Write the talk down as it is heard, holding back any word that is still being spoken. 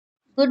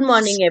Good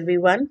morning,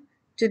 everyone.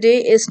 Today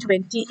is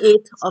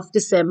 28th of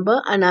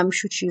December, and I'm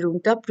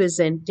Shuchirunta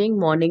presenting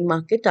Morning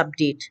Market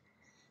Update.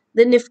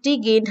 The Nifty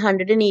gained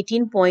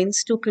 118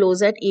 points to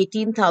close at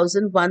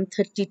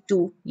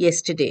 18,132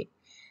 yesterday.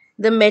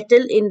 The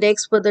metal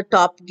index were the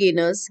top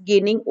gainers,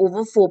 gaining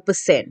over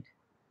 4%.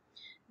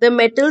 The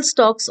metal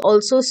stocks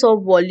also saw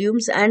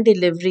volumes and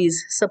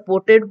deliveries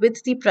supported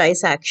with the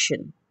price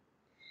action.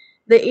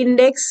 The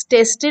index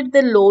tested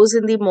the lows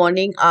in the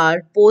morning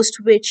hour,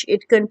 post which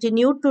it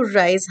continued to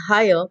rise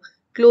higher,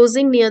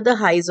 closing near the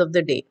highs of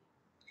the day.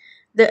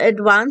 The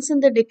advance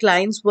and the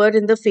declines were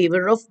in the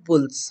favor of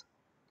bulls.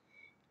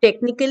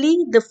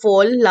 Technically, the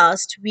fall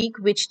last week,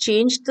 which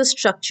changed the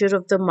structure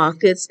of the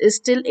markets, is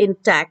still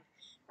intact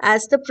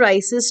as the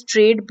prices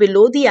trade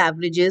below the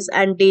averages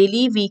and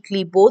daily,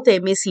 weekly, both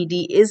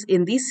MACD is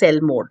in the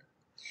sell mode.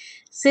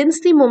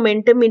 Since the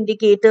momentum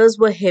indicators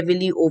were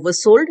heavily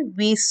oversold,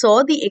 we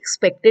saw the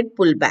expected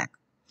pullback.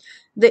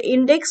 The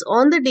index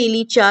on the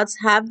daily charts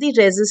have the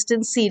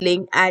resistance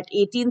ceiling at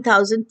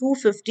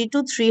 18,250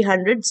 to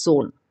 300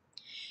 zone.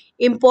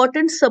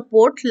 Important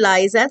support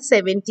lies at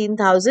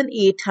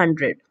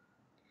 17,800.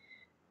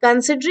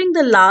 Considering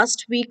the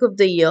last week of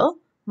the year,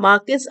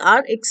 markets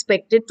are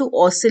expected to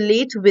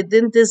oscillate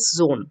within this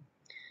zone.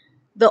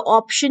 The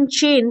option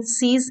chain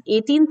sees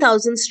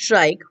 18,000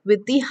 strike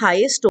with the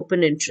highest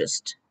open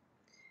interest.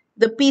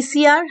 The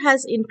PCR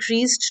has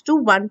increased to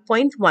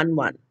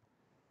 1.11.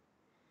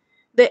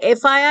 The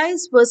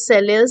FIIs were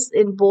sellers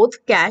in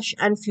both cash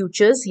and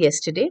futures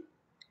yesterday.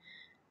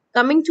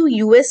 Coming to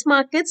US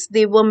markets,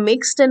 they were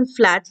mixed and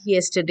flat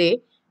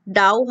yesterday.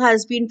 Dow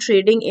has been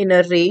trading in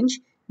a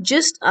range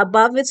just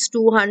above its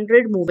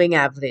 200 moving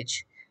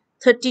average.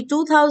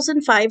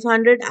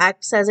 32,500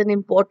 acts as an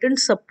important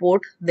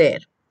support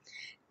there.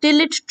 Till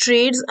it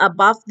trades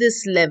above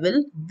this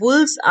level,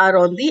 bulls are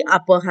on the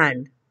upper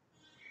hand.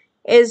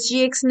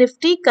 SGX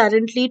Nifty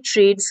currently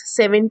trades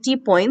 70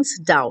 points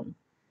down.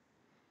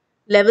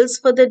 Levels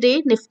for the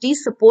day: Nifty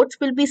support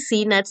will be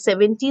seen at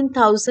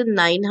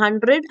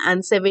 17,900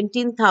 and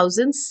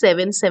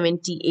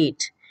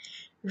 17,778.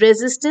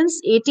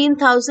 Resistance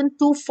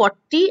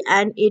 18,240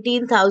 and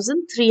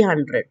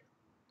 18,300.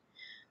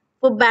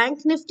 For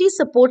Bank Nifty,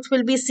 support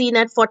will be seen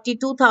at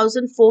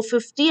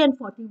 42,450 and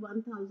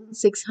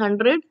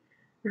 41,600.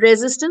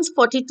 Resistance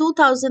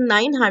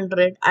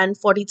 42,900 and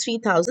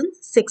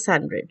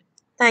 43,600.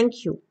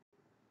 Thank you.